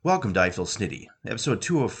Welcome to I Feel Snitty, episode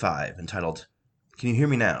 205, entitled Can You Hear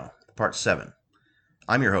Me Now? Part 7.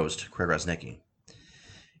 I'm your host, Craig Rosnicki.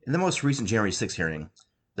 In the most recent January 6th hearing,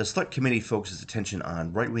 the Select Committee focuses attention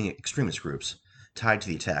on right-wing extremist groups tied to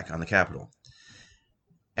the attack on the Capitol.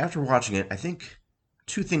 After watching it, I think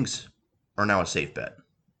two things are now a safe bet.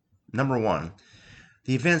 Number one,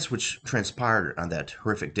 the events which transpired on that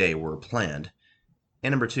horrific day were planned,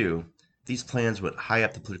 and number two, these plans went high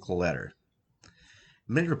up the political ladder.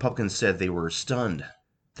 Many Republicans said they were stunned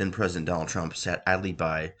then President Donald Trump sat idly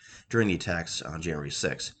by during the attacks on January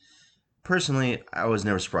 6th. Personally, I was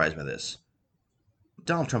never surprised by this.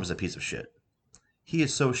 Donald Trump is a piece of shit. He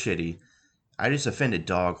is so shitty, I just offended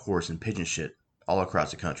dog, horse, and pigeon shit all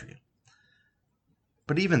across the country.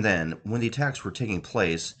 But even then, when the attacks were taking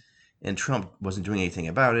place and Trump wasn't doing anything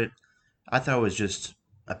about it, I thought it was just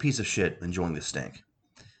a piece of shit enjoying the stink.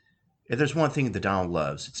 If there's one thing that Donald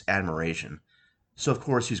loves, it's admiration. So of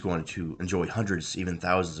course he's going to enjoy hundreds, even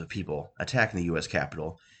thousands of people attacking the U.S.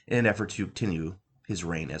 Capitol in an effort to continue his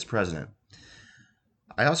reign as president.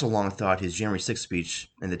 I also long thought his January 6th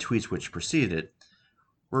speech and the tweets which preceded it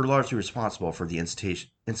were largely responsible for the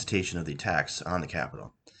incitation of the attacks on the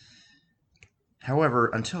Capitol.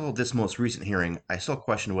 However, until this most recent hearing, I still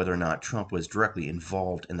questioned whether or not Trump was directly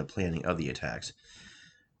involved in the planning of the attacks.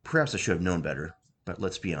 Perhaps I should have known better, but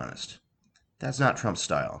let's be honest. That's not Trump's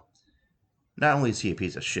style. Not only is he a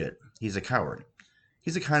piece of shit, he's a coward.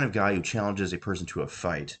 He's the kind of guy who challenges a person to a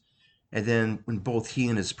fight, and then when both he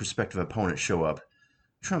and his prospective opponent show up,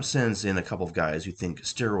 Trump sends in a couple of guys who think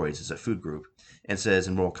steroids is a food group, and says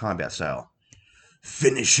in Mortal Kombat style,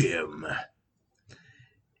 "Finish him!"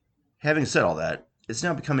 Having said all that, it's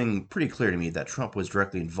now becoming pretty clear to me that Trump was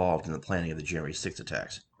directly involved in the planning of the January 6th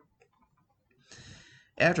attacks.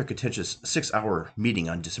 After a contentious 6-hour meeting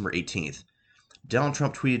on December 18th, Donald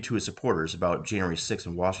Trump tweeted to his supporters about January 6th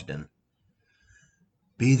in Washington,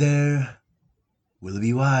 "Be there. Will it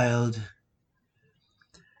be wild?"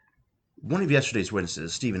 One of yesterday's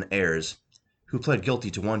witnesses, Stephen Ayers, who pled guilty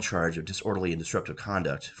to one charge of disorderly and disruptive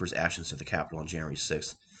conduct for his actions at the Capitol on January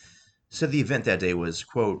 6th, said the event that day was,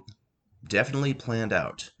 quote, "definitely planned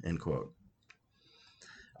out," end quote.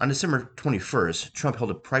 On December 21st, Trump held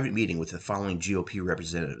a private meeting with the following GOP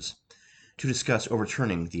representatives to discuss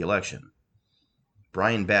overturning the election: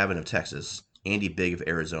 Brian Babin of Texas, Andy Bigg of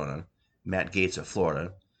Arizona, Matt Gaetz of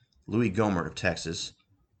Florida, Louis Gohmert of Texas,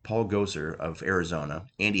 Paul Gosar of Arizona,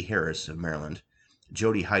 Andy Harris of Maryland,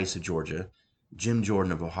 Jody Hice of Georgia, Jim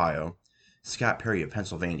Jordan of Ohio, Scott Perry of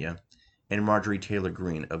Pennsylvania, and Marjorie Taylor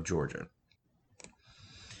Greene of Georgia.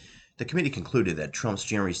 The committee concluded that Trump's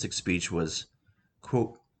January 6th speech was,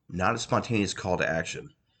 quote, "not a spontaneous call to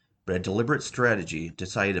action, but a deliberate strategy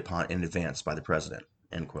decided upon in advance by the president,"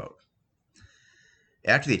 end quote.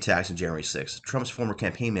 After the attacks on January 6th, Trump's former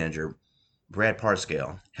campaign manager, Brad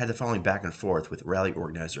Parscale, had the following back and forth with rally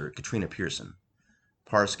organizer Katrina Pearson.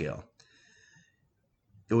 Parscale: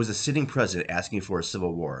 "It was a sitting president asking for a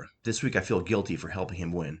civil war. This week I feel guilty for helping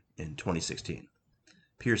him win in 2016.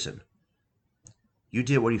 Pearson: "You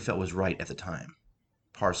did what you felt was right at the time."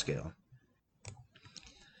 Parscale: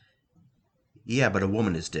 "Yeah, but a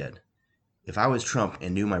woman is dead. If I was Trump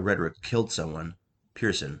and knew my rhetoric killed someone..."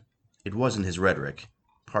 Pearson: "It wasn't his rhetoric."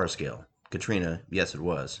 Parscale: "Katrina, yes, it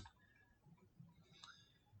was."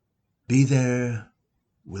 "Be there.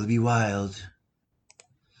 Will it be wild?"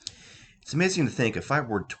 It's amazing to think a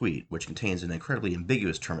 5-word tweet, which contains an incredibly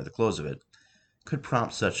ambiguous term at the close of it, could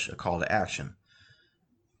prompt such a call to action.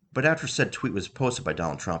 But after said tweet was posted by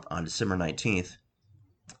Donald Trump on December 19th,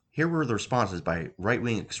 here were the responses by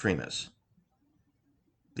right-wing extremists.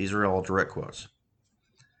 These are all direct quotes.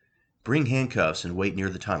 "Bring handcuffs and wait near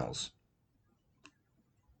the tunnels.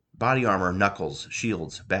 Body armor, knuckles,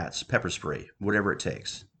 shields, bats, pepper spray, whatever it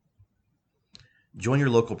takes. Join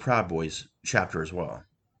your local Proud Boys chapter as well.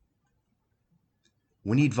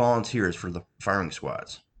 We need volunteers for the firing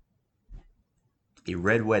squads. A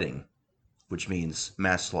red wedding, which means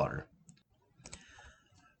mass slaughter.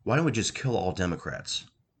 Why don't we just kill all Democrats?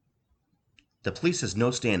 The police has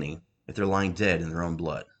no standing if they're lying dead in their own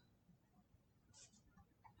blood."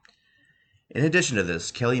 In addition to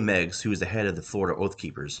this, Kelly Meggs, who is the head of the Florida Oath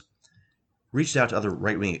Keepers, reached out to other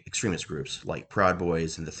right-wing extremist groups like Proud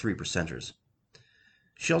Boys and the Three Percenters.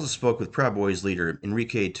 She also spoke with Proud Boys leader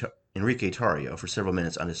Enrique Tarrio for several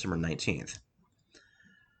minutes on December 19th.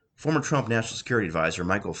 Former Trump National Security Advisor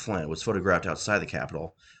Michael Flynn was photographed outside the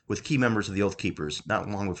Capitol with key members of the Oath Keepers not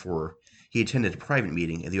long before he attended a private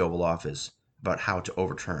meeting in the Oval Office about how to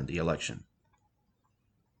overturn the election.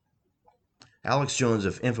 Alex Jones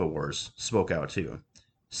of InfoWars spoke out too,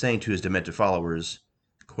 saying to his demented followers,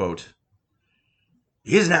 quote,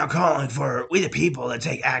 He is now calling for we the people to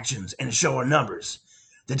take actions and to show our numbers.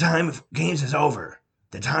 The time of games is over.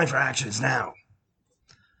 The time for action is now.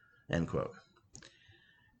 End quote.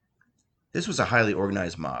 This was a highly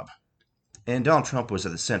organized mob, and Donald Trump was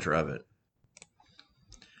at the center of it.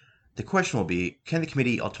 The question will be, can the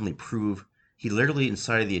committee ultimately prove he literally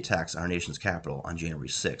incited the attacks on our nation's capital on January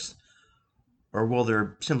 6th? Or will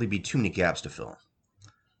there simply be too many gaps to fill?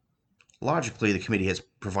 Logically, the committee has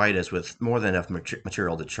provided us with more than enough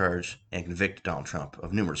material to charge and convict Donald Trump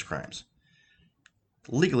of numerous crimes.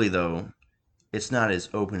 Legally, though, it's not as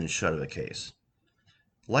open and shut of a case.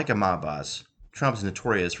 Like a mob boss, Trump is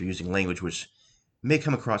notorious for using language which may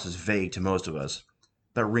come across as vague to most of us,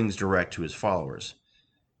 but rings direct to his followers.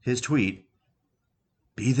 His tweet,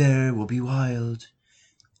 "Be there, will be wild,"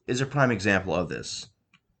 is a prime example of this.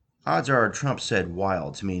 Odds are Trump said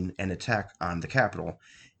wild to mean an attack on the Capitol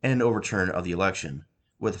and an overturn of the election,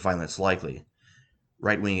 with violence likely.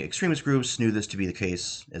 Right-wing extremist groups knew this to be the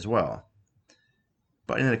case as well.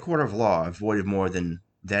 But in a court of law void of more than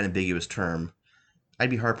that ambiguous term, I'd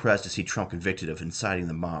be hard-pressed to see Trump convicted of inciting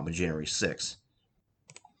the mob on January 6th.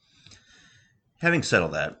 Having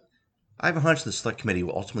settled that, I have a hunch the Select Committee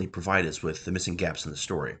will ultimately provide us with the missing gaps in the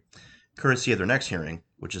story, courtesy of their next hearing,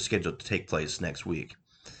 which is scheduled to take place next week.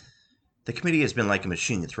 The committee has been like a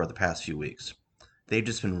machine throughout the past few weeks. They've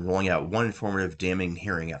just been rolling out one informative, damning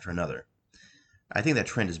hearing after another. I think that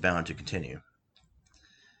trend is bound to continue.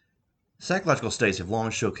 Psychological studies have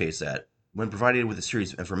long showcased that, when provided with a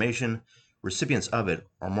series of information, recipients of it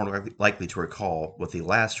are more likely to recall what they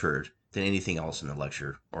last heard than anything else in the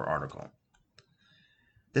lecture or article.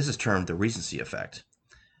 This is termed the recency effect.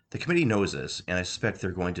 The committee knows this, and I suspect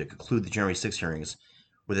they're going to conclude the January 6 hearings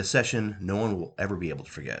with a session no one will ever be able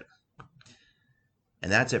to forget.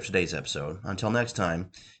 And that's it for today's episode. Until next time,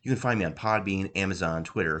 you can find me on Podbean, Amazon,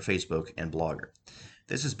 Twitter, Facebook, and Blogger.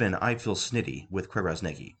 This has been I Feel Snitty with Craig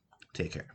Rosnicki. Take care.